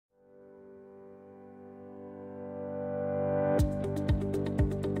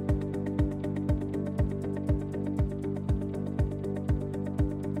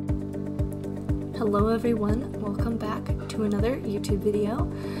Hello everyone, welcome back to another YouTube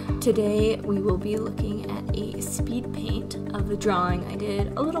video. Today we will be looking at a speed paint of a drawing I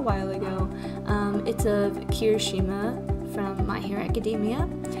did a little while ago. It's of Kirishima from My Hero Academia.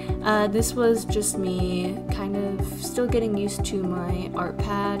 This was just me kind of still getting used to my art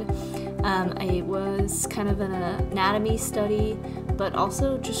pad. It was kind of an anatomy study, but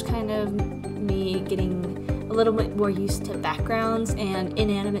also just kind of me getting a little bit more used to backgrounds and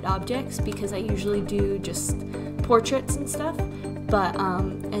inanimate objects because I usually do just portraits and stuff, but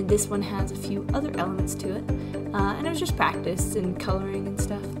and this one has a few other elements to it, and it was just practice and coloring and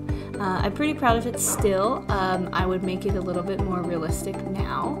stuff. I'm pretty proud of it still. I would make it a little bit more realistic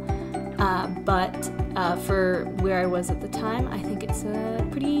now, but for where I was at the time, I think it's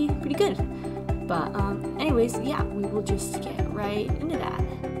pretty good. But anyways, yeah, we will just get right into that.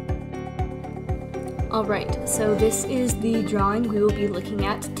 Alright, so this is the drawing we will be looking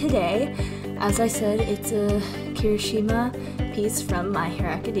at today. As I said, it's a Kirishima piece from My Hero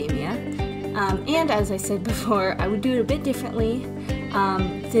Academia. And as I said before, I would do it a bit differently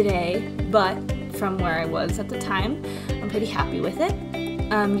today, but from where I was at the time, I'm pretty happy with it.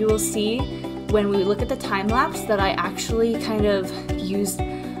 You will see when we look at the time-lapse that I actually kind of used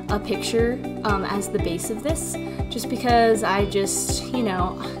a picture as the base of this, just because I just, you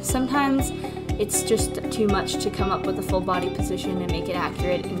know, sometimes it's just too much to come up with a full body position and make it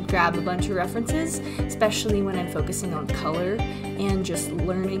accurate and grab a bunch of references, especially when I'm focusing on color and just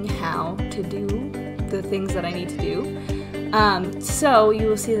learning how to do the things that I need to do. So you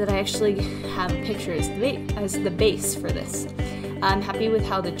will see that I actually have a picture as the base for this. I'm happy with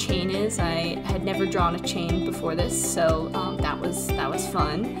how the chain is. I had never drawn a chain before this, so that was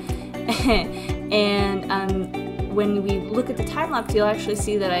fun. And when we look at the time-lapse, you'll actually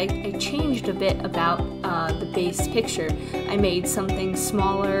see that I changed a bit about the base picture. I made something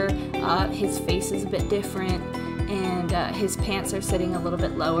smaller, his face is a bit different, and his pants are sitting a little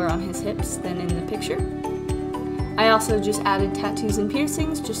bit lower on his hips than in the picture. I also just added tattoos and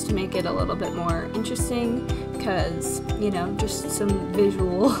piercings just to make it a little bit more interesting, because, you know, just some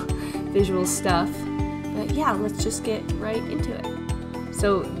visual stuff. But yeah, let's just get right into it.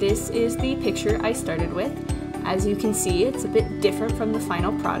 So this is the picture I started with. As you can see, it's a bit different from the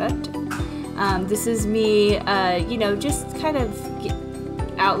final product. This is me, you know, just kind of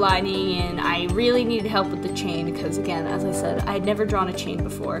outlining, and I really needed help with the chain because, again, as I said, I had never drawn a chain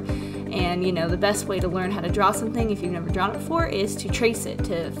before. And, you know, the best way to learn how to draw something if you've never drawn it before is to trace it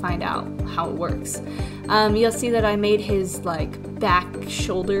to find out how it works. You'll see that I made his, like, back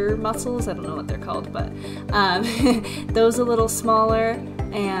shoulder muscles, I don't know what they're called, but those a little smaller.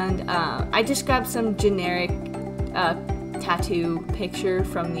 And I just grabbed some generic tattoo picture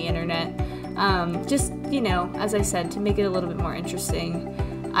from the internet, just, you know, as I said, to make it a little bit more interesting.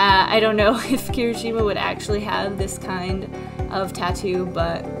 I don't know if Kirishima would actually have this kind of tattoo,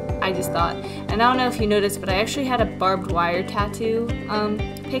 but I just thought. And I don't know if you noticed, but I actually had a barbed wire tattoo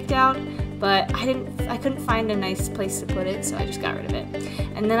picked out, but I couldn't find a nice place to put it, so I just got rid of it.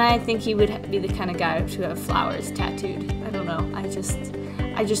 And then I think he would be the kind of guy to have flowers tattooed. I don't know, I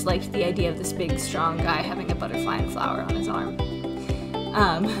just liked the idea of this big, strong guy having a butterfly and flower on his arm.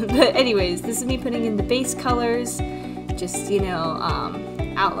 But anyways, this is me putting in the base colors, just, you know,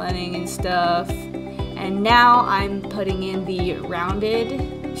 outlining and stuff. And now I'm putting in the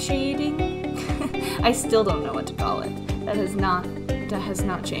rounded shading. I still don't know what to call it. That has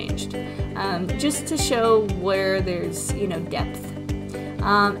not changed. Just to show where there's, you know, depth.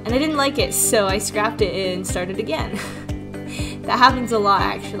 And I didn't like it, so I scrapped it and started again. That happens a lot,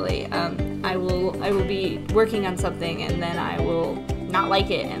 actually. I will be working on something and then I will not like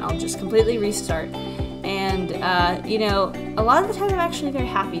it and I'll just completely restart. And you know, a lot of the time I'm actually very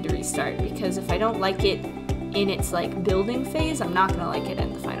happy to restart, because if I don't like it in its like building phase, I'm not gonna like it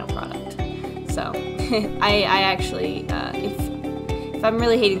in the final product. So I actually, if I'm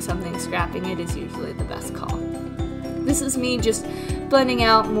really hating something, scrapping it is usually the best call. This is me just blending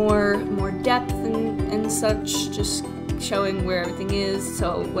out more depth and such, just showing where everything is,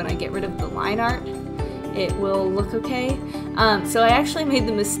 so when I get rid of the line art, it will look okay. So I actually made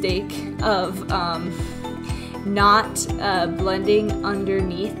the mistake of not blending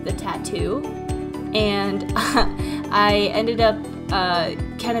underneath the tattoo, and I ended up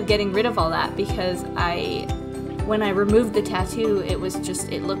kind of getting rid of all that because when I removed the tattoo, it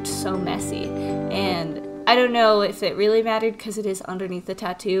looked so messy, and I don't know if it really mattered because it is underneath the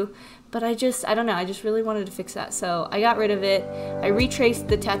tattoo, but I don't know, I just really wanted to fix that, so I got rid of it. I retraced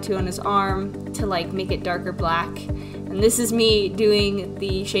the tattoo on his arm to like make it darker black, and this is me doing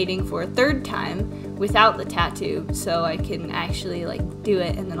the shading for a third time without the tattoo, so I can actually like do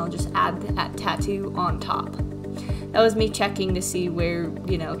it, and then I'll just add that tattoo on top. That was me checking to see where,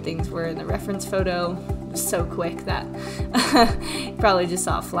 you know, things were in the reference photo. It was so quick that you probably just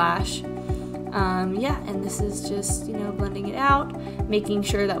saw a flash. Yeah, and this is just, you know, blending it out, making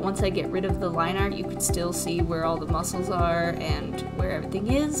sure that once I get rid of the line art, you can still see where all the muscles are and where everything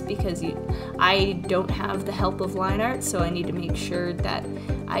is, because I don't have the help of line art, so I need to make sure that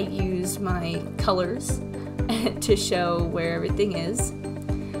I use my colors to show where everything is.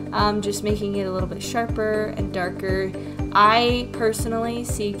 Just making it a little bit sharper and darker. I personally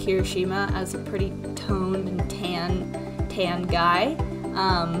see Kirishima as a pretty toned and tan guy.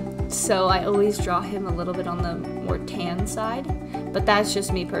 So I always draw him a little bit on the more tan side, but that's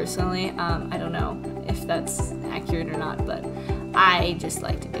just me personally. I don't know if that's accurate or not, but I just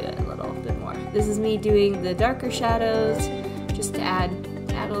like to do it a little bit more. This is me doing the darker shadows, just to add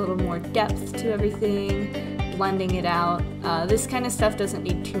a little more depth to everything, blending it out. This kind of stuff doesn't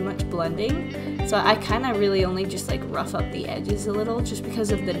need too much blending, so I kind of really only just like rough up the edges a little, just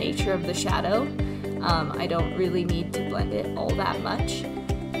because of the nature of the shadow. I don't really need to blend it all that much.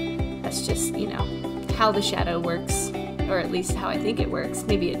 That's just, you know, how the shadow works, or at least how I think it works.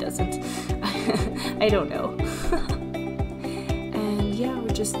 Maybe it doesn't. I don't know. And yeah, we're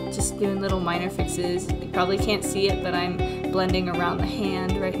just doing little minor fixes. You probably can't see it, but I'm blending around the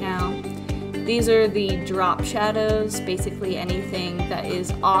hand right now. These are the drop shadows, basically anything that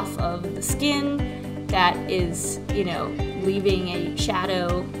is off of the skin that is, you know, leaving a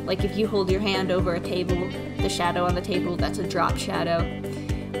shadow. Like if you hold your hand over a table, the shadow on the table, that's a drop shadow.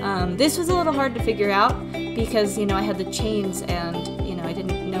 This was a little hard to figure out because, you know, I had the chains and, you know, I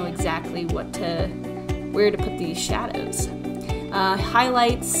didn't know exactly where to put these shadows.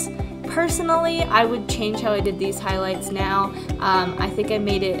 Highlights. Personally, I would change how I did these highlights now. I think I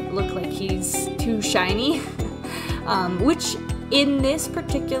made it look like he's too shiny, which in this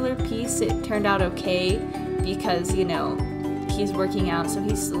particular piece it turned out okay because, you know, he's working out, so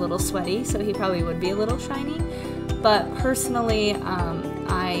he's a little sweaty, so he probably would be a little shiny. But personally,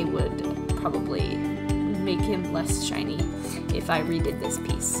 I would probably make him less shiny if I redid this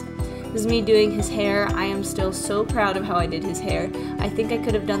piece. This is me doing his hair. I am still so proud of how I did his hair. I think I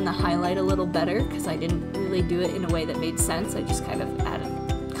could have done the highlight a little better because I didn't really do it in a way that made sense. I just kind of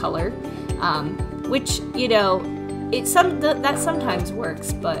added color, which, you know, that sometimes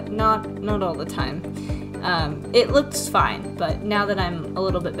works, but not all the time. It looks fine, but now that I'm a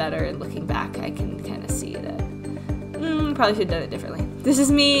little bit better and looking back, I can kind of see that probably should have done it differently. This is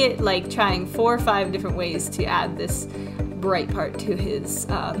me like trying 4 or 5 different ways to add this bright part to his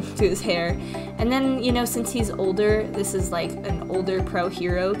hair. And then, you know, since he's older, this is like an older pro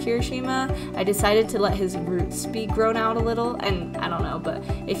hero Kirishima, I decided to let his roots be grown out a little, and I don't know, but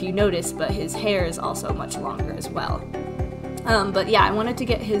if you notice, but his hair is also much longer as well. But yeah, I wanted to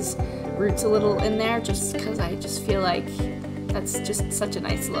get his roots a little in there just because I just feel like that's just such a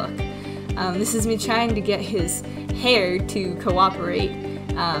nice look. This is me trying to get his hair to cooperate.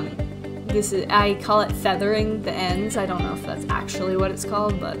 I call it feathering the ends. I don't know if that's actually what it's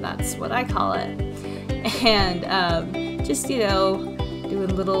called, but that's what I call it. And just, you know,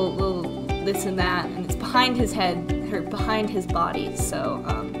 doing little this and that, and it's behind his head, or behind his body. So,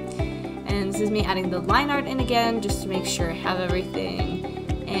 and this is me adding the line art in again, just to make sure I have everything.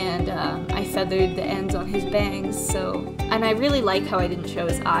 And I feathered the ends on his bangs. So, and I really like how I didn't show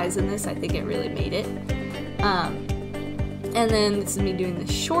his eyes in this. I think it really made it. And then this is me doing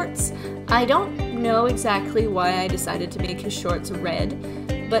the shorts. I don't know exactly why I decided to make his shorts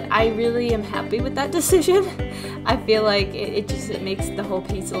red, but I really am happy with that decision. I feel like it makes the whole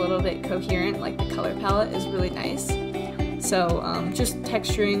piece a little bit coherent, like the color palette is really nice. So just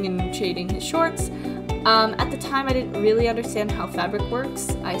texturing and shading his shorts. At the time I didn't really understand how fabric works.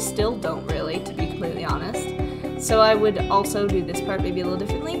 I still don't really, to be completely honest. So I would also do this part maybe a little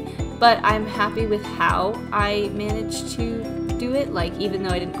differently, but I'm happy with how I managed to do it. Like, even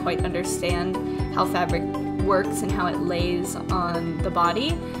though I didn't quite understand how fabric works and how it lays on the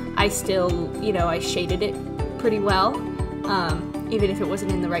body, I still, you know, I shaded it pretty well. Even if it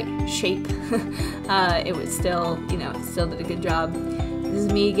wasn't in the right shape, it was still, you know, still did a good job. This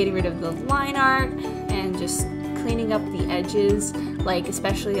is me getting rid of the line art and just cleaning up the edges, like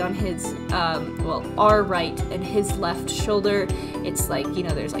especially on his, well, our right and his left shoulder. It's like, you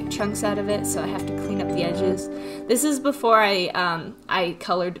know, there's like chunks out of it, so I have to clean up the edges. This is before I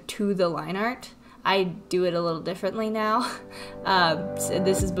colored to the line art. I do it a little differently now. So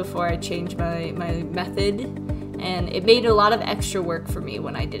this is before I change my method, and it made a lot of extra work for me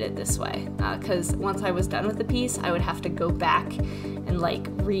when I did it this way, because once I was done with the piece, I would have to go back and like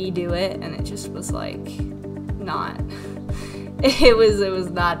redo it, and it just was like not it was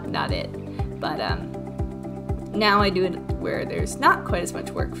not it. But now I do it where there's not quite as much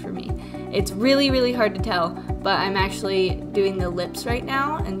work for me. It's really hard to tell, but I'm actually doing the lips right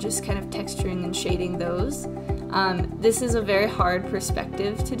now and just kind of texturing and shading those. This is a very hard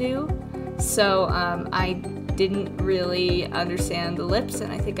perspective to do, so I didn't really understand the lips,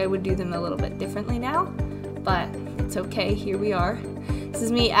 and I think I would do them a little bit differently now, but it's okay, here we are. This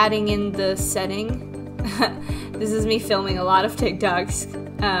is me adding in the setting. This is me filming a lot of TikToks,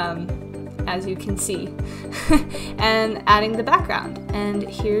 as you can see, and adding the background, and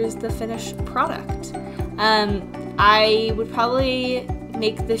here's the finished product. I would probably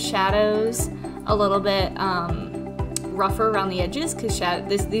make the shadows a little bit rougher around the edges, because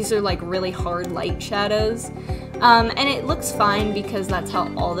these are like really hard light shadows, and it looks fine because that's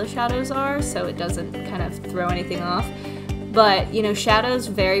how all the shadows are, so it doesn't kind of throw anything off. But, you know, shadows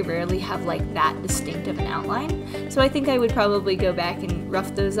very rarely have like that distinctive an outline, so I think I would probably go back and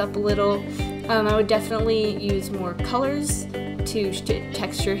rough those up a little. I would definitely use more colors to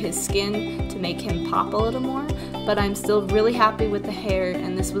texture his skin to make him pop a little more, but I'm still really happy with the hair,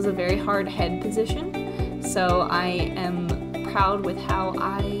 and this was a very hard head position, so I am proud with how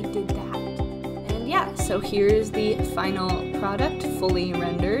I did that. And yeah, so here's the final product, fully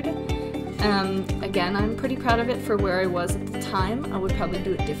rendered. Again, I'm pretty proud of it for where I was at the time. I would probably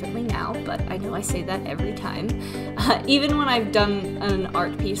do it differently now, but I know I say that every time. Even when I've done an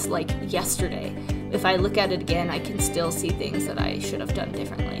art piece like yesterday, if I look at it again, I can still see things that I should have done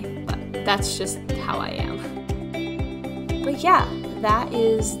differently, but that's just how I am. But yeah, that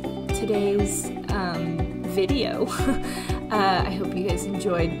is today's video. I hope you guys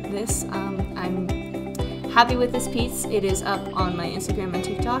enjoyed this. I'm happy with this piece. It is up on my Instagram and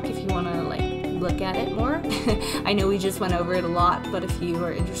TikTok if you want to like look at it more. I know we just went over it a lot, but if you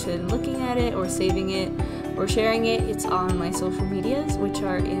are interested in looking at it or saving it or sharing it, it's on my social medias, which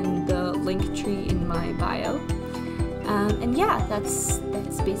are in the link tree in my bio. And yeah, that's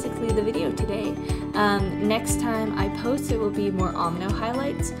basically the video today. Next time I post, it will be more Omno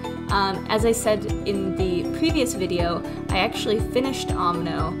highlights. As I said in the previous video, I actually finished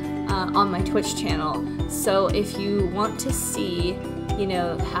Omno on my Twitch channel, so if you want to see, you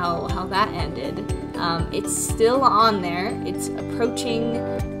know, how that ended, it's still on there. It's approaching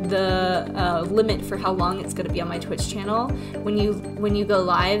the limit for how long it's going to be on my Twitch channel. When you go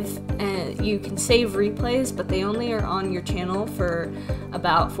live, you can save replays, but they only are on your channel for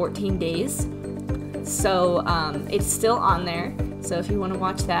about 14 days. So it's still on there. So if you want to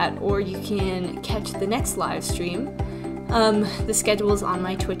watch that, or you can catch the next live stream. The schedule is on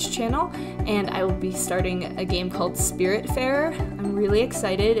my Twitch channel, and I will be starting a game called Spiritfarer. I'm really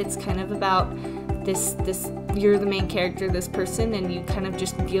excited. It's kind of about this you're the main character, this person, and you kind of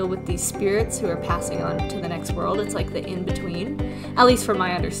just deal with these spirits who are passing on to the next world. It's like the in-between, at least from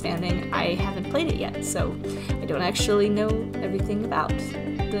my understanding. I haven't played it yet, so I don't actually know everything about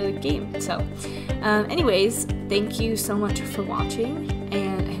the game. So anyways, thank you so much for watching,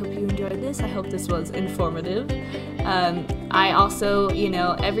 and I hope you enjoyed this. I hope this was informative. I also, you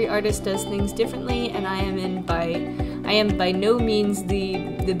know, every artist does things differently, and I am by no means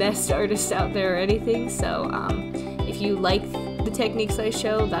the best artist out there or anything, so if you like the techniques I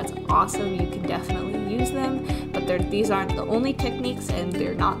show, that's awesome. You can definitely use them, but these aren't the only techniques, and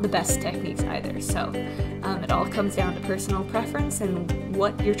they're not the best techniques either, so it all comes down to personal preference and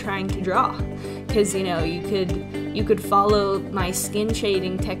what you're trying to draw, because, you know, you could follow my skin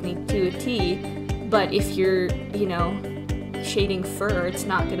shading technique to a T, but if you're, you know, shading fur, it's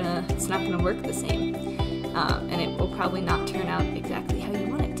not gonna work the same, and it will probably not turn out exactly how you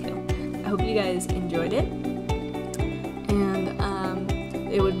want it to. I hope you guys enjoyed it, and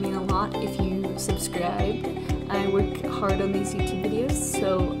it would mean a lot if you subscribed. I work hard on these YouTube videos,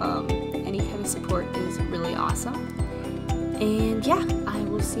 so any kind of support is really awesome. And yeah, I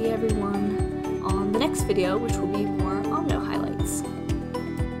will see everyone on the next video, which will be more